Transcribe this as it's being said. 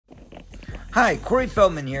Hi, Corey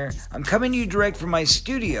Feldman here. I'm coming to you direct from my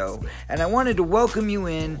studio, and I wanted to welcome you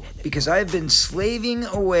in because I've been slaving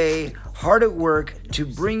away hard at work to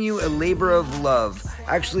bring you a labor of love.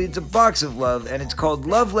 Actually, it's a box of love, and it's called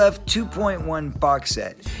Love Left 2.1 Box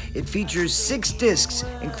Set. It features 6 discs,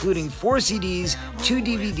 including 4 CDs, 2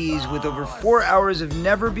 DVDs with over 4 hours of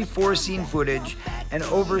never-before-seen footage, and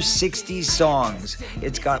over 60 songs.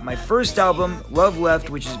 It's got my first album, Love Left,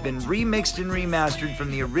 which has been remixed and remastered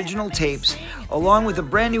from the original tapes, along with a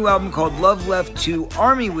brand new album called Love Left 2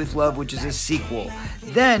 Army with Love, which is a sequel.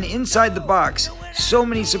 Then, inside the box, so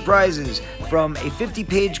many surprises, from a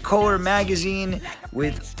 50-page color magazine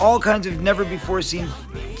with all kinds of never-before-seen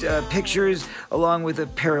pictures, along with a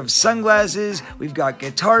pair of sunglasses. We've got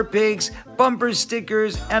guitar picks, bumper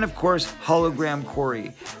stickers, and of course, hologram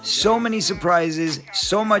Corey. So many surprises,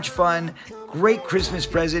 so much fun, great Christmas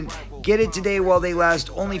present. Get it today while they last,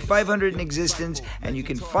 only 500 in existence, and you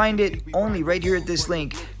can find it only right here at this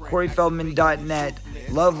link, CoreyFeldman.net,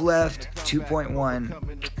 Love Left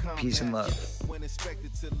 2.1. Peace and love.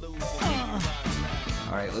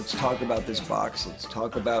 Alright, let's talk about this box. Let's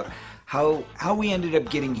talk about how we ended up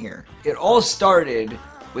getting here. It all started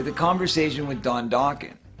with a conversation with Don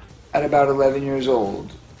Dokken. At about 11 years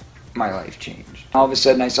old, my life changed. All of a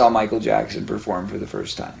sudden I saw Michael Jackson perform for the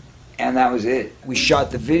first time. And that was it. We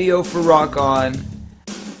shot the video for Rock On.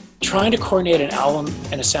 Trying to coordinate an album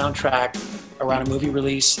and a soundtrack around a movie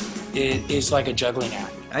release is like a juggling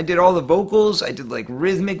act. I did all the vocals, I did like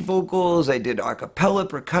rhythmic vocals, I did a cappella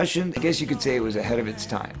percussion. I guess you could say it was ahead of its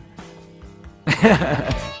time.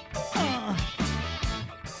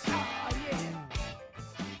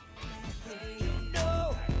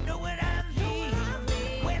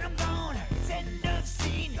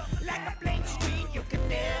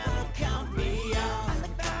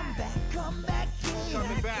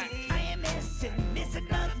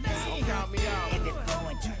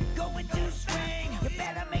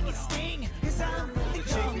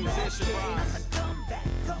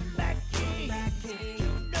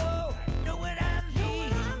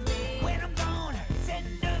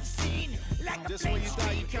 Just when you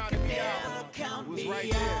thought you counted me out, it was right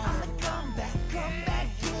there.